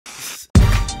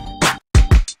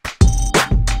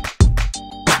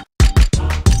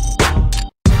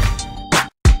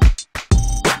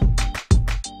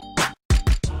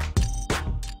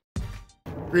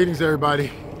Greetings,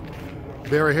 everybody.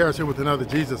 Barry Harris here with another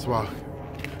Jesus Walk.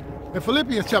 In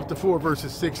Philippians chapter 4,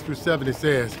 verses 6 through 7, it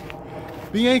says,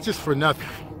 "Be anxious for nothing,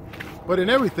 but in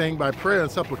everything by prayer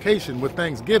and supplication with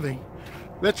thanksgiving,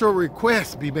 let your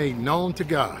requests be made known to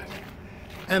God.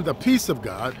 And the peace of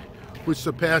God, which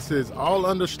surpasses all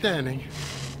understanding,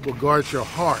 will guard your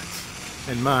hearts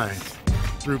and minds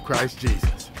through Christ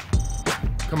Jesus."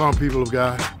 Come on, people of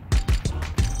God.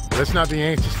 Let's not be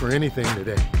anxious for anything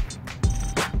today.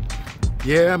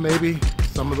 Yeah, maybe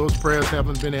some of those prayers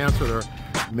haven't been answered, or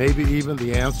maybe even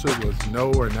the answer was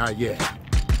no or not yet.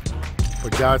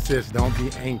 But God says don't be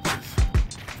anxious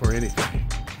for anything.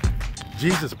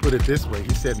 Jesus put it this way.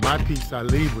 He said, "My peace I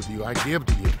leave with you, I give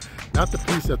to you." Not the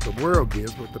peace that the world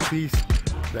gives, but the peace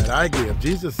that I give.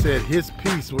 Jesus said his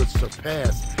peace would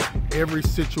surpass every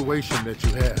situation that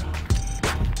you have.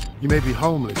 You may be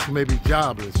homeless, you may be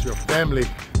jobless, your family,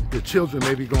 your children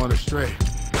may be going astray.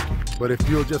 But if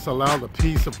you'll just allow the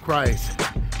peace of Christ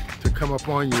to come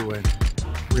upon you and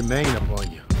remain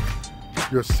upon you,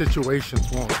 your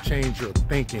situations won't change your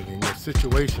thinking, and your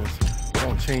situations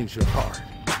won't change your heart.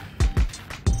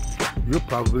 You'll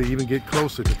probably even get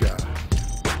closer to God.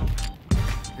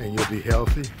 And you'll be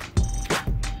healthy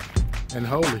and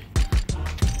holy.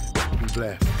 Be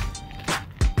blessed.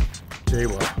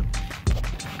 J-Walk.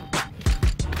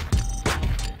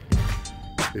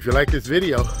 If you like this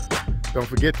video, don't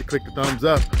forget to click the thumbs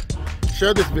up,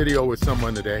 share this video with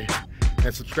someone today,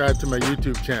 and subscribe to my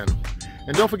YouTube channel.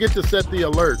 And don't forget to set the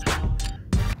alert.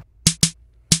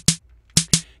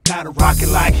 Gotta rock it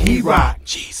like he rock.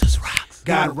 Jesus rocks.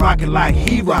 Gotta rock it like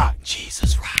he rock.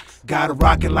 Jesus rocks. Gotta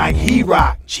rock it like he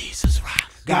rock. Jesus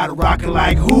rocks. Gotta rock it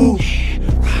like who? Yeah,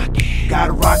 rock it.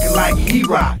 Gotta rock it like he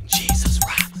rock. Jesus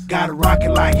rocks. Gotta rock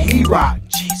it like he rock.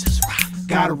 Jesus rocks.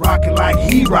 Gotta rock it like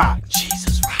he rock.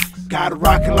 Jesus rocks. Gotta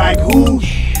rock it like who?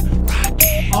 Yeah, rock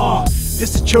it.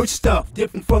 This is church stuff,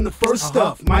 different from the first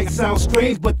stuff. Might sound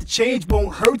strange, but the change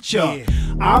won't hurt ya.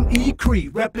 I'm E. Cree,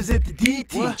 represent the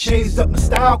DT. Changed up my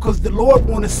style, cause the Lord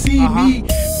wanna see me.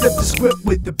 Flip the script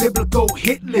with the biblical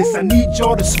hit list. I need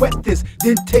y'all to sweat this,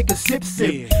 then take a sip.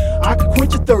 I can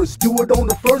quench your thirst, do it on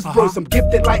the first verse. I'm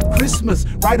gifted like Christmas,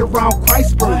 right around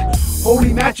Christ's birth.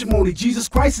 Holy matrimony, Jesus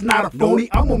Christ is not a phony.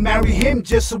 I'm gonna marry him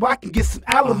just so I can get some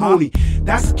alimony.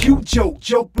 That's a cute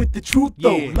joke with the truth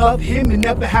though. Love him and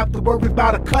never have to worry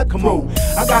about a cutthroat.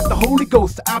 I got the Holy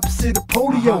Ghost, the opposite of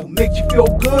polio. Makes you feel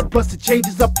good, plus it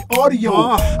changes up your audio.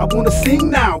 I wanna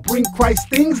sing now, bring Christ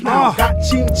things now. Got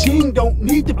ching ching, don't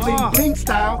need to bling bling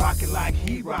style. Rock it like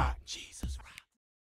he rock.